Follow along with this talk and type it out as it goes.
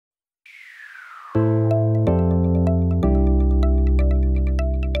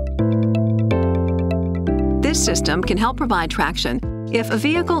This system can help provide traction if a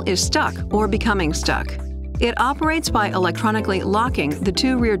vehicle is stuck or becoming stuck. It operates by electronically locking the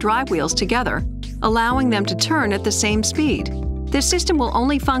two rear drive wheels together, allowing them to turn at the same speed. This system will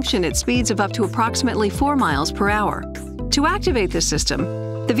only function at speeds of up to approximately 4 miles per hour. To activate this system,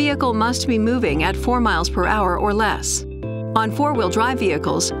 the vehicle must be moving at 4 miles per hour or less. On four-wheel drive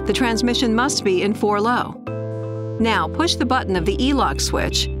vehicles, the transmission must be in 4-low. Now push the button of the E-lock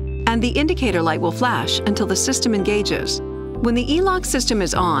switch, and the indicator light will flash until the system engages. When the E-lock system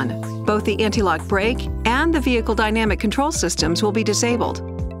is on, both the anti-lock brake and the vehicle dynamic control systems will be disabled.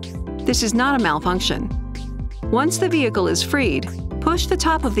 This is not a malfunction. Once the vehicle is freed, push the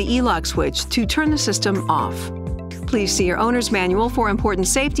top of the E-lock switch to turn the system off. Please see your owner's manual for important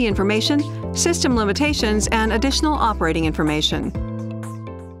safety information, system limitations, and additional operating information.